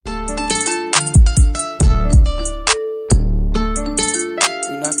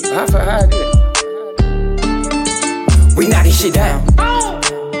How I do it? We knockin' shit down.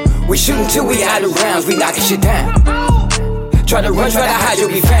 We shootin' till we out of rounds. We knockin' shit down. Try to run, try to hide, you'll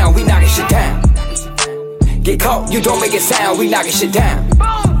be found. We knockin' shit down. Get caught, you don't make it sound. We knockin' shit down.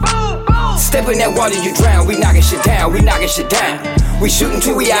 Step in that water, you drown. We knockin' shit down. We knockin' shit down. We shootin'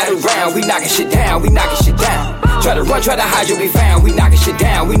 till we out of round. We knockin' shit down. We knockin' shit down. Try to run, try to hide, you'll be found. We knockin' shit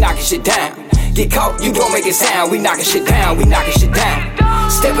down. We knockin' shit down. Get caught, you don't make it sound. We knockin' shit down. We knockin' shit down.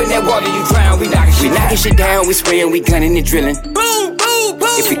 Step in that water, you drown. We knockin' shit down. We knockin' shit down. We sprayin', we gunnin' and drillin'.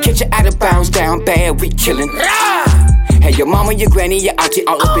 If we catch you out of bounds, down bad, we killin'. Hey, your mama, your granny, your auntie,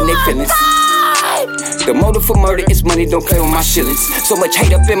 all up in their feelings. The motive for murder is money, don't play with my shillings. So much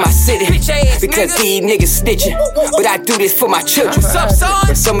hate up in my city because these niggas snitching. But I do this for my children.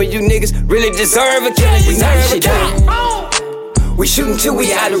 But some of you niggas really deserve a killing. We knockin' shit down. We shootin' till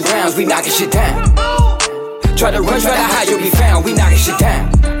we out of rounds. We knockin' shit down. Try to run, try to hide, you'll be found. We knockin' shit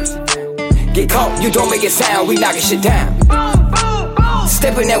down. Get caught, you don't make it sound. We knockin' shit down.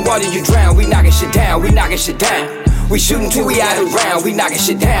 Step in that water, you drown. We knockin' shit down. We knockin' shit down. We shootin' till we out of round. We knockin'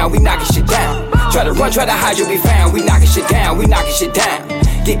 shit down. We knockin' shit down. Try to run, try to hide, you'll be found. We knockin' shit down. We knockin' shit down.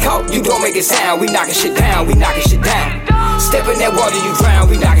 Get caught, you don't make it sound. We knockin' shit down. We knockin' shit down. Step in that water, you drown.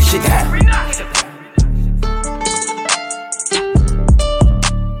 We knockin' shit down.